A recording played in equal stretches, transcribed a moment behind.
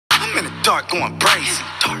dark, going crazy.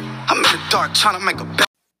 I'm in the dark trying to make a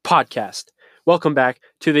podcast. Welcome back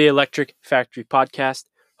to the Electric Factory podcast,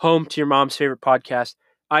 home to your mom's favorite podcast.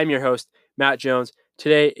 I'm your host, Matt Jones.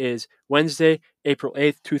 Today is Wednesday, April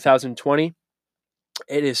 8th, 2020.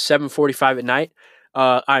 It is 7:45 at night.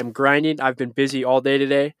 I'm grinding. I've been busy all day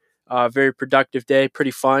today. Very productive day,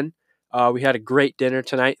 pretty fun. We had a great dinner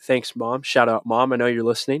tonight. Thanks, Mom. Shout out, Mom. I know you're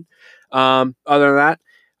listening. Other than that,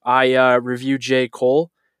 I reviewed J.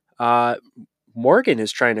 Cole. Morgan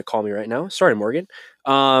is trying to call me right now. Sorry, Morgan.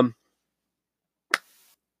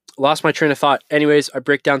 Lost my train of thought. Anyways, I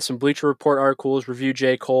break down some Bleacher Report articles, review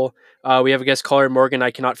J. Cole. We have a guest caller, Morgan.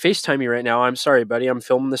 I cannot FaceTime you right now. I'm sorry, buddy. I'm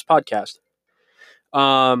filming this podcast.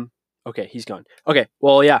 Okay, he's gone. Okay,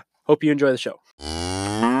 well, yeah. Hope you enjoy the show.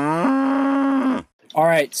 All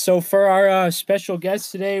right, so for our special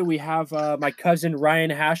guest today, we have my cousin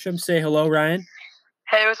Ryan Hashem. Say hello, Ryan.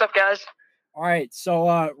 Hey, what's up, guys? All right,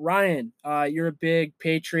 so Ryan, you're a big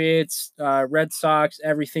Patriots, Red Sox,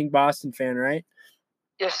 everything Boston fan, right?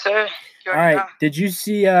 Yes, sir. All right, did you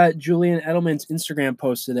see Julian Edelman's Instagram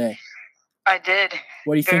post today? I did.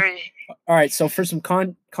 What do you think? All right, so for some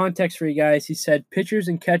context for you guys, he said pitchers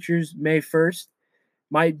and catchers May 1st.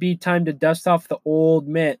 Might be time to dust off the old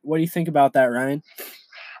mitt. What do you think about that, Ryan?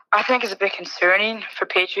 I think it's a bit concerning for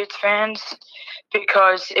Patriots fans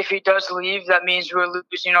because if he does leave, that means we're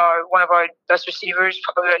losing one of our best receivers,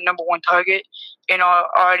 probably our number one target in our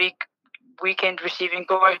already weakened receiving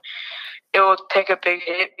core. It will take a big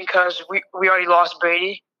hit because we already lost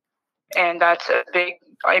Brady, and that's a big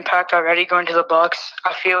impact already going to the Bucs.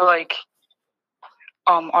 I feel like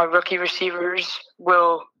our rookie receivers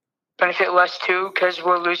will benefit less too because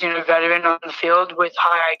we're losing a veteran on the field with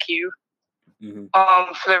high IQ.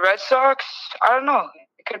 Mm-hmm. For the Red Sox, I don't know.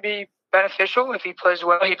 It could be beneficial if he plays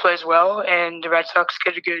well. He plays well, and the Red Sox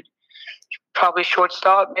get a good, probably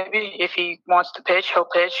shortstop. Maybe if he wants to pitch, he'll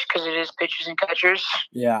pitch because it is pitchers and catchers.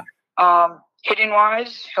 Yeah. Hitting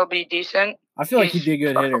wise, he'll be decent. I feel like he'd be a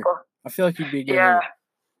good hitter. I feel like he'd be a good hitter.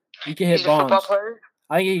 He can hit bombs. A football player.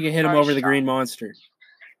 I think he can hit him over the green monster.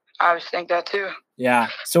 I was think that too. Yeah.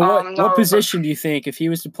 So what position do you think if he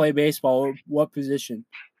was to play baseball? What position?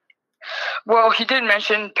 Well, he did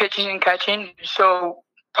mention pitching and catching, so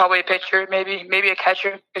probably a pitcher, maybe a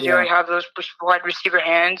catcher because you already have those wide receiver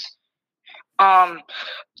hands.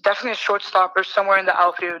 Definitely a shortstop or somewhere in the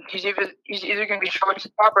outfield. He's either going to be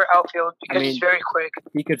shortstop or outfield because he's very quick.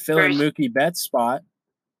 He could fill in Mookie Betts' spot.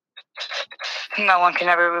 No one can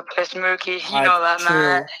ever replace Mookie. You know that,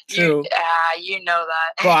 man. True. You know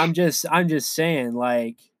that. Well, I'm just saying,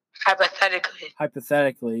 like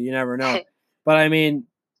hypothetically, you never know. But I mean,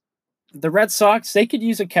 the Red Sox, they could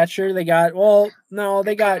use a catcher. They got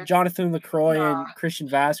Jonathan LaCroix and Christian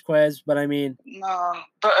Vasquez. But I mean,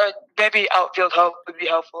 but maybe outfield help would be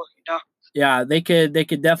helpful. Yeah, they could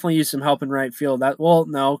definitely use some help in right field.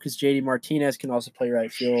 Because JD Martinez can also play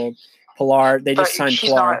right field. Pilar, they just signed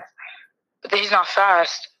Pilar. But he's not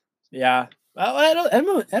fast. Yeah. Well,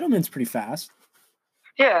 Edelman's pretty fast.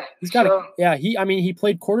 Yeah. He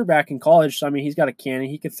played quarterback in college, so he's got a cannon.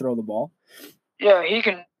 He could throw the ball. Yeah, he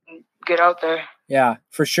can get out there. Yeah,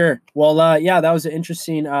 for sure. Well, that was an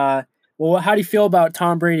interesting how do you feel about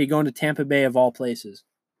Tom Brady going to Tampa Bay of all places?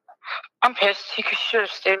 I'm pissed. He should have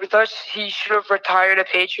stayed with us. He should have retired a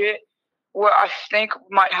Patriot. What I think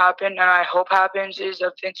might happen, and I hope happens, is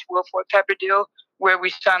a Vince Wilfork type of deal where we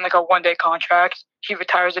sign like a one-day contract. He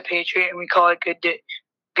retires a Patriot, and we call it good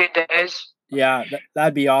days. Yeah,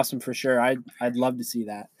 that'd be awesome for sure. I'd love to see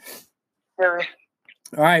that. Really.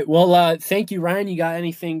 All right. Well, thank you, Ryan. You got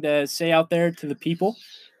anything to say out there to the people?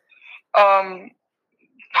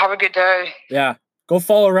 Have a good day. Yeah. Go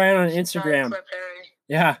follow Ryan on Instagram.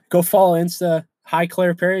 Yeah. Go follow Insta. Hi,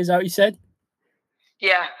 Claire Perry. Is that what you said?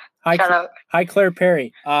 Yeah. Hi, Claire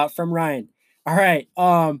Perry. From Ryan. All right.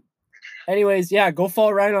 Anyways, yeah. Go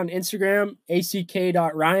follow Ryan on Instagram.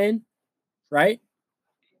 ack.ryan. Right?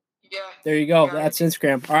 Yeah. There you go. That's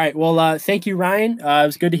Instagram. All right. Well, thank you, Ryan. It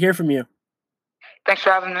was good to hear from you. Thanks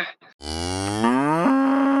for having me.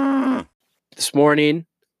 This morning,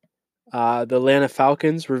 the Atlanta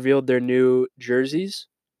Falcons revealed their new jerseys.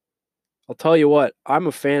 I'll tell you what, I'm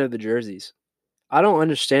a fan of the jerseys. I don't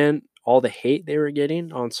understand all the hate they were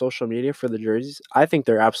getting on social media for the jerseys. I think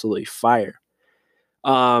they're absolutely fire.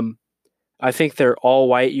 I think their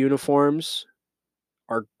all-white uniforms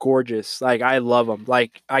are gorgeous. Like, I love them.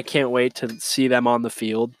 Like, I can't wait to see them on the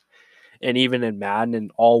field. And even in Madden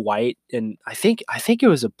and all white. And I think it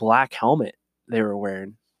was a black helmet they were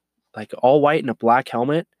wearing. Like all white and a black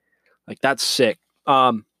helmet. Like that's sick.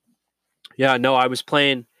 I was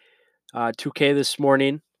playing 2K this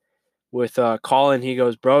morning. with Colin. He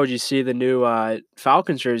goes, "Bro, did you see the new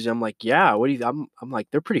Falcons jersey?" I'm like, "Yeah." What do you? I'm like,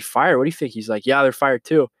 "They're pretty fire." What do you think? He's like, "Yeah, they're fire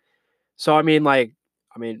too." So I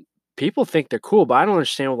mean, people think they're cool, but I don't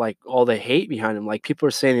understand like all the hate behind them. Like people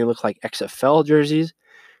are saying they look like XFL jerseys,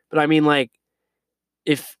 but I mean, like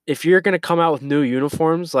if you're gonna come out with new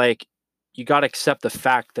uniforms, like you got to accept the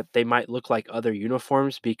fact that they might look like other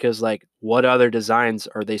uniforms because like what other designs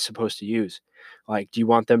are they supposed to use? Like, do you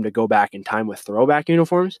want them to go back in time with throwback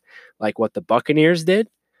uniforms, like what the Buccaneers did?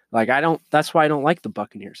 Like, I don't. That's why I don't like the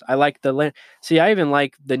Buccaneers. I like See, I even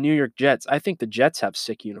like the New York Jets. I think the Jets have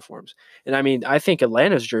sick uniforms, and I mean, I think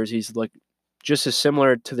Atlanta's jerseys look just as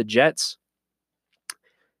similar to the Jets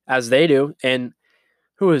as they do. And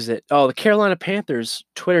who is it? Oh, the Carolina Panthers.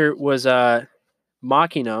 Twitter was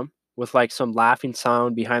mocking them with like some laughing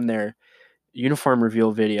sound behind their uniform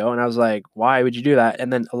reveal video, and I was like, why would you do that?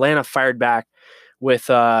 And then Atlanta fired back with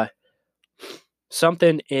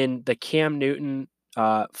something in the Cam Newton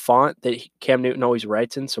font that Cam Newton always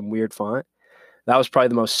writes in, some weird font. That was probably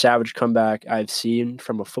the most savage comeback I've seen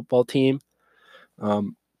from a football team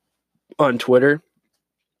on Twitter,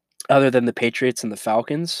 other than the Patriots and the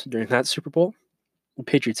Falcons during that Super Bowl. The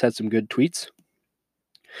Patriots had some good tweets.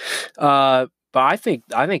 But I think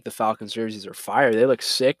the Falcons jerseys are fire. They look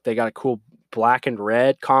sick. They got a cool black and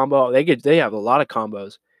red combo. They have a lot of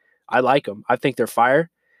combos. I like them. I think they're fire.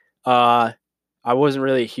 I wasn't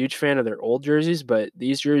really a huge fan of their old jerseys, but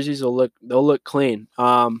these jerseys they'll look clean.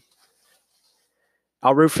 I'll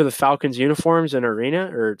root for the Falcons uniforms in arena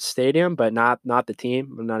or stadium, but not the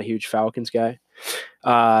team. I'm not a huge Falcons guy.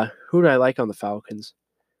 Who do I like on the Falcons?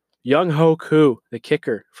 Young Ho Koo, the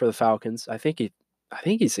kicker for the Falcons. I think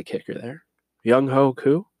he's the kicker there. Young Ho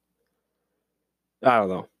Koo? I don't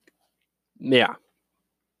know. Yeah.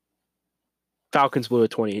 Falcons blew a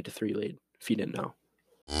 28-3 lead, if you didn't know.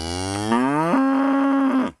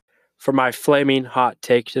 For my flaming hot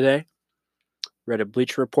take today, read a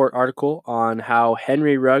Bleacher Report article on how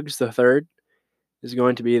Henry Ruggs III is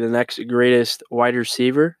going to be the next greatest wide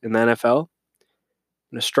receiver in the NFL.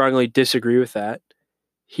 I'm going to strongly disagree with that.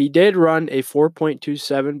 He did run a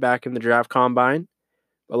 4.27 back in the draft combine,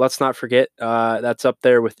 but let's not forget that's up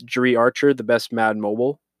there with Jerry Archer, the best Madden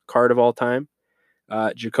Mobile card of all time.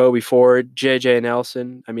 Jacoby Ford, J.J.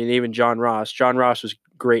 Nelson. I mean, even John Ross. John Ross was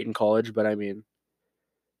great in college, but I mean,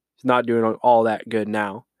 he's not doing all that good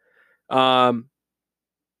now.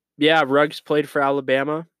 Yeah, Ruggs played for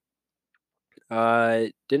Alabama.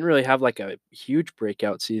 Didn't really have like a huge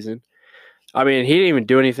breakout season. I mean, he didn't even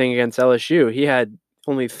do anything against LSU. He had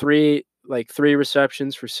only three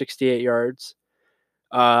receptions for 68 yards.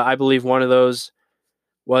 I believe one of those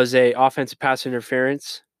was a offensive pass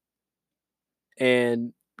interference,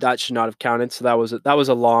 and that should not have counted. So that was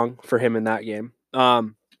a long for him in that game. But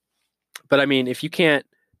I mean, if you can't,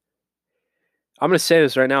 I'm going to say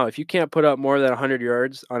this right now: if you can't put up more than 100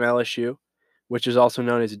 yards on LSU, which is also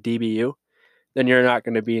known as a DBU, then you're not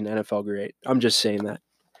going to be an NFL great. I'm just saying that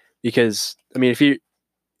because I mean, if you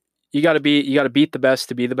got to beat the best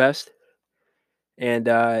to be the best, and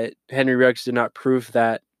Henry Ruggs did not prove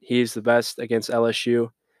that he's the best against LSU,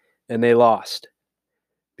 and they lost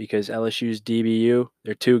because LSU's DBU,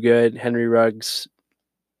 they're too good. Henry Ruggs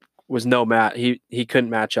was no match. He couldn't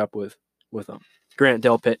match up with them. Grant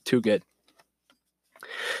Delpit, too good.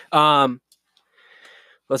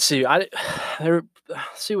 Let's see.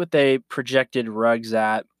 See what they projected Ruggs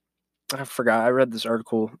at. I forgot. I read this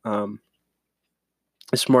article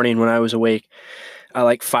this morning when I was awake at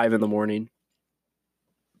like 5 a.m.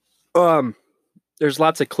 There's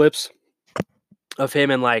lots of clips of him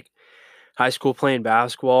in like high school playing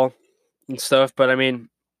basketball and stuff, but I mean,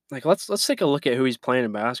 like let's take a look at who he's playing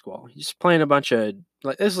in basketball. He's playing a bunch of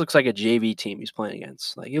like this looks like a JV team he's playing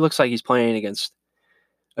against. Like he looks like he's playing against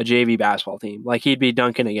a JV basketball team. Like he'd be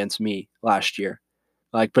dunking against me last year.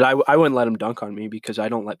 Like, but I wouldn't let him dunk on me because I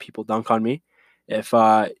don't let people dunk on me. If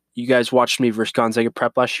you guys watched me versus Gonzaga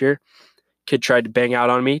Prep last year, kid tried to bang out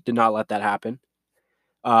on me. Did not let that happen.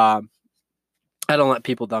 I don't let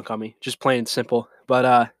people dunk on me. Just plain and simple.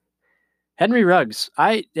 But Henry Ruggs,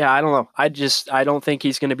 I don't know. I don't think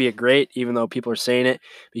he's going to be a great, even though people are saying it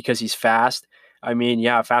because he's fast. I mean,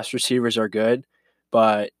 yeah, fast receivers are good,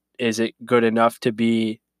 but is it good enough to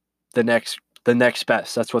be the next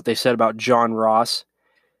best? That's what they said about John Ross.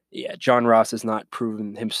 Yeah, John Ross has not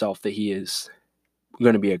proven himself that he is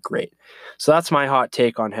going to be a great. So that's my hot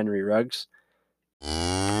take on Henry Ruggs.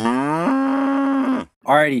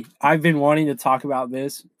 Alrighty, I've been wanting to talk about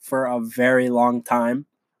this for a very long time.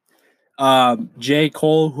 J.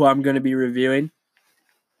 Cole, who I'm going to be reviewing.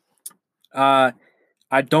 I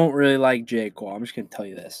don't really like J. Cole. I'm just going to tell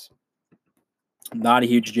you this. Not a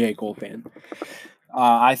huge J. Cole fan.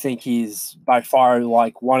 I think he's by far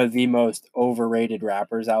like one of the most overrated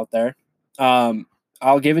rappers out there.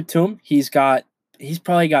 I'll give it to him. He's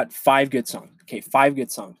probably got 5 good songs. Okay, 5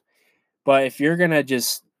 good songs. But if you're gonna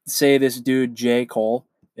just say this dude J. Cole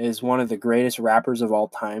is one of the greatest rappers of all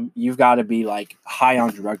time, you've got to be like high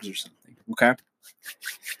on drugs or something. Okay.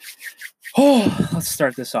 Oh, let's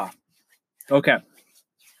start this off. Okay.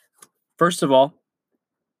 First of all,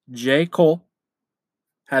 J. Cole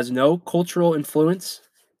has no cultural influence.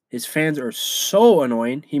 His fans are so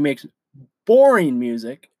annoying. He makes boring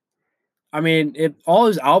music. I mean, all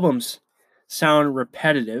his albums sound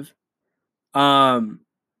repetitive. I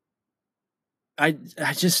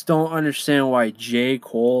just don't understand why J.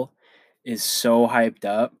 Cole is so hyped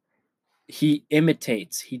up. He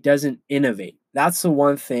imitates. He doesn't innovate. That's the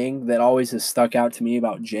one thing that always has stuck out to me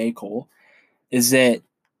about J. Cole is that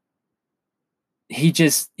he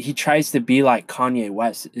tries to be like Kanye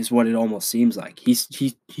West is what it almost seems like.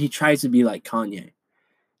 He tries to be like Kanye.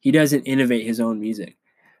 He doesn't innovate his own music.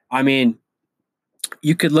 I mean,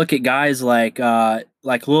 you could look at guys like Lil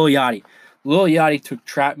Yachty. Lil Yachty took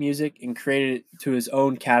trap music and created it to his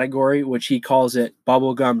own category, which he calls it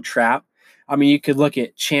bubblegum trap. I mean, you could look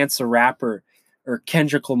at Chance the Rapper or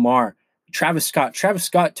Kendrick Lamar, Travis Scott. Travis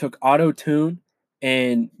Scott took auto-tune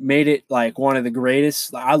and made it like one of the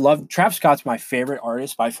greatest. I love Travis Scott's my favorite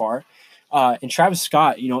artist by far. And Travis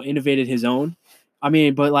Scott, innovated his own. I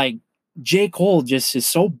mean, but like J. Cole just is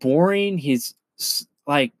so boring. He's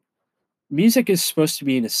like, music is supposed to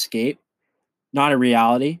be an escape, not a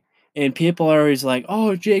reality. And people are always like,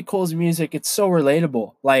 oh, J. Cole's music, it's so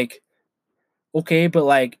relatable. Like, okay, but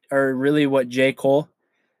like, or really what J. Cole,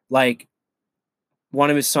 like, one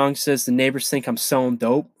of his songs says the neighbors think I'm selling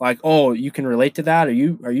dope. Like, oh, you can relate to that? Are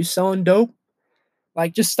you selling dope?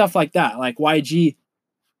 Like just stuff like that. Like YG,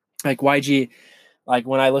 like when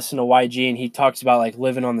I listen to YG and he talks about like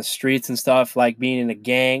living on the streets and stuff, like being in a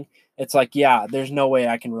gang, it's like, yeah, there's no way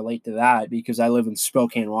I can relate to that because I live in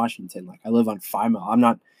Spokane, Washington. Like I live on 5 Mile. I'm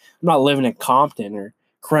not living in Compton or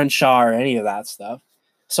Crenshaw or any of that stuff.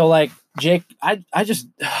 So like J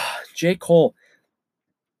Cole,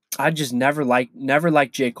 I just never liked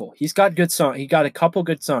J. Cole. He's got good songs. He got a couple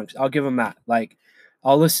good songs. I'll give him that. Like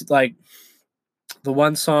I'll listen like the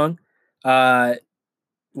one song, Wet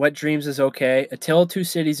Dreams is okay. A Tale of Two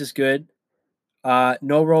Cities is good.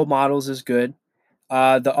 No Role Models is good.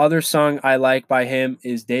 The other song I like by him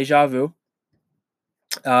is Deja Vu.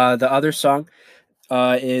 The other song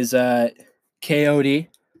is KOD,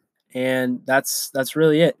 and that's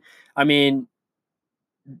really it. I mean,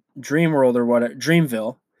 Dream World or whatever,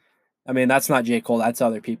 Dreamville. I mean, that's not J. Cole, that's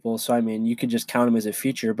other people. So I mean, you could just count him as a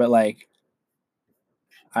feature, but like,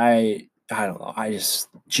 I don't know. I just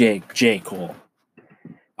J. Cole.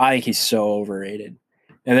 I think he's so overrated.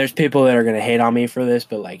 And there's people that are gonna hate on me for this,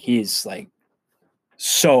 but like he's like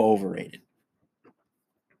so overrated.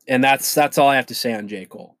 And that's all I have to say on J.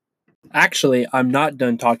 Cole. Actually, I'm not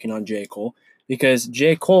done talking on J. Cole because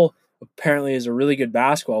J. Cole apparently is a really good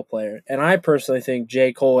basketball player. And I personally think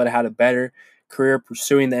J. Cole would have had a better career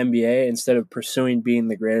pursuing the NBA instead of pursuing being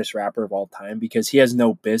the greatest rapper of all time because he has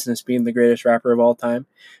no business being the greatest rapper of all time.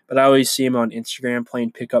 But I always see him on Instagram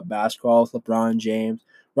playing pickup basketball with LeBron James,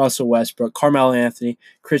 Russell Westbrook, Carmelo Anthony,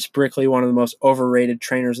 Chris Brickley, one of the most overrated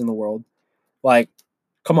trainers in the world. Like,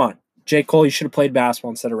 come on. J. Cole, you should have played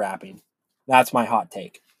basketball instead of rapping. That's my hot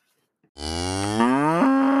take.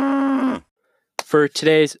 For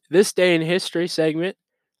today's This Day in History segment,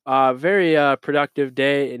 very productive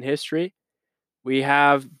day in history. We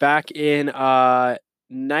have back in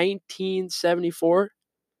 1974,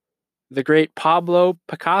 the great Pablo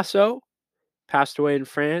Picasso passed away in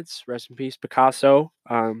France. Rest in peace, Picasso.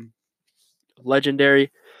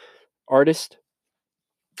 Legendary artist.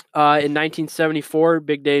 In 1974,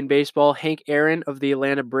 big day in baseball, Hank Aaron of the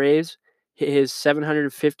Atlanta Braves hit his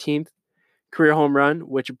 715th career home run,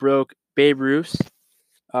 which broke Babe Ruth's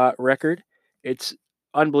record. It's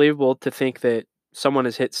unbelievable to think that someone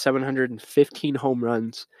has hit 715 home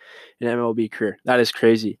runs in MLB career. That is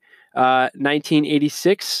crazy.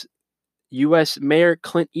 1986, U.S. Mayor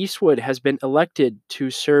Clint Eastwood has been elected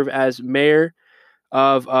to serve as mayor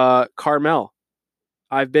of Carmel.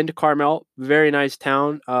 I've been to Carmel, very nice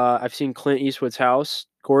town. I've seen Clint Eastwood's house,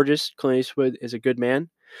 gorgeous. Clint Eastwood is a good man,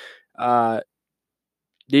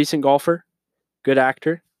 decent golfer, good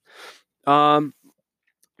actor.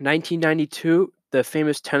 1992, the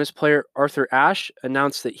famous tennis player Arthur Ashe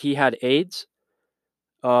announced that he had AIDS.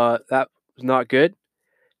 That was not good.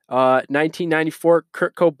 1994,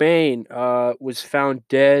 Kurt Cobain was found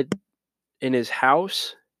dead in his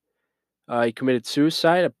house. He committed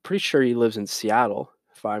suicide. I'm pretty sure he lives in Seattle,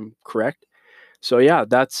 if I'm correct. So yeah,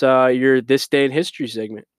 that's your This Day in History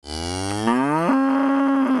segment.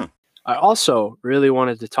 I also really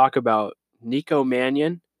wanted to talk about Nico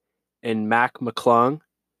Mannion and Mac McClung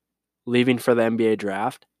leaving for the NBA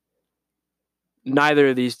draft. Neither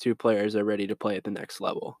of these two players are ready to play at the next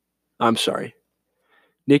level. I'm sorry.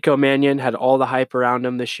 Nico Mannion had all the hype around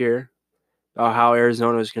him this year about how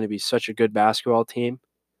Arizona was going to be such a good basketball team.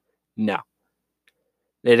 No.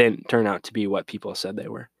 They didn't turn out to be what people said they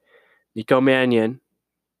were. Nico Mannion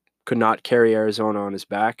could not carry Arizona on his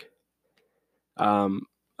back.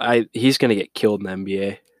 He's going to get killed in the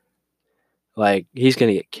NBA. Like, he's going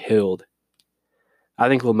to get killed. I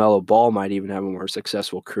think LaMelo Ball might even have a more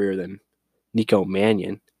successful career than Nico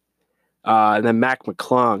Mannion. And then Mac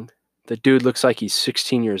McClung, the dude looks like he's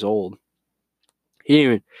 16 years old. I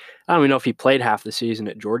don't even know if he played half the season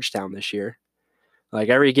at Georgetown this year. Like,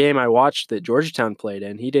 every game I watched that Georgetown played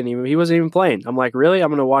in, he wasn't even playing. I'm like, really? I'm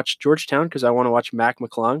going to watch Georgetown because I want to watch Mac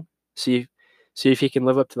McClung, see if he can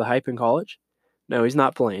live up to the hype in college? No, he's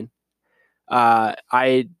not playing. I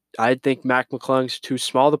think Mac McClung's too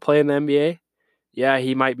small to play in the NBA. Yeah,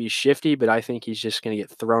 he might be shifty, but I think he's just going to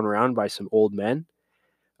get thrown around by some old men.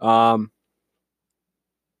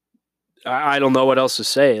 I don't know what else to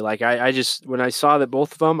say. Like, I just, when I saw that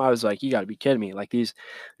both of them, I was like, you got to be kidding me. Like,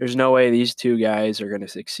 there's no way these two guys are going to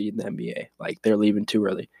succeed in the NBA. Like, they're leaving too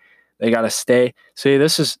early. They got to stay. See,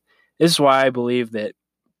 this is why I believe that,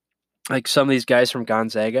 like, some of these guys from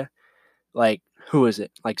Gonzaga, like, who is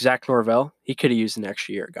it? Like, Zach Norvell, he could have used an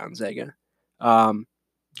extra year at Gonzaga.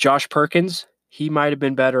 Josh Perkins, he might have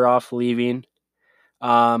been better off leaving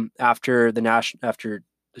after the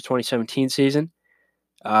 2017 season.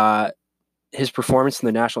 His performance in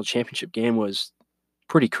the national championship game was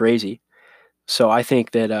pretty crazy. So I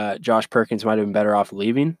think that Josh Perkins might have been better off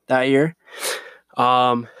leaving that year.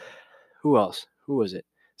 Who else? Who was it?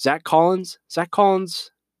 Zach Collins. Zach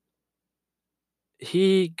Collins,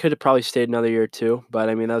 he could have probably stayed another year or two, but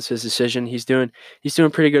I mean, that was his decision. He's doing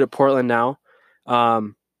pretty good at Portland now. But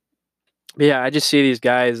yeah, I just see these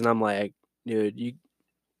guys and I'm like, dude,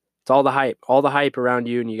 it's all the hype around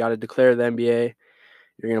you, and you got to declare the NBA.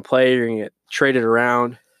 You're gonna play. You're gonna get traded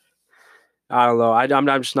around. I don't know. I'm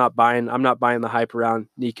just not buying. I'm not buying the hype around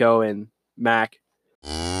Nico and Mac.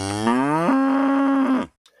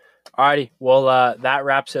 Alrighty. Well, that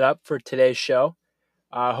wraps it up for today's show.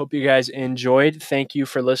 I hope you guys enjoyed. Thank you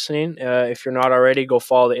for listening. If you're not already, go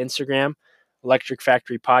follow the Instagram, Electric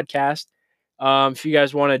Factory Podcast. If you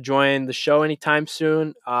guys want to join the show anytime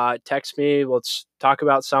soon, text me. Let's talk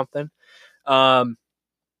about something.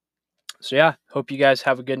 So yeah, hope you guys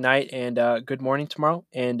have a good night and good morning tomorrow.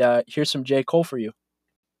 And here's some J. Cole for you.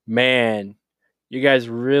 Man, you guys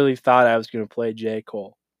really thought I was going to play J.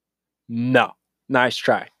 Cole. No. Nice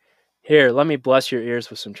try. Here, let me bless your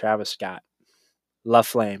ears with some Travis Scott. La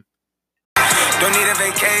Flame. Don't need a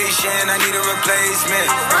vacation, I need a replacement.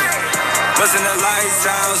 Busting the lights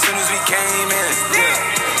out soon as we came in.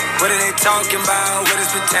 Yeah. What are they talking about? What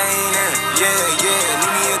is pertaining? Yeah.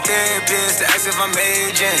 Need me a therapist to ask if I'm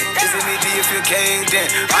aging. Is it me? Do you feel caved in?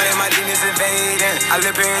 All of my demons invading. I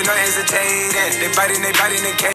live here and not hesitating. They biting the cage.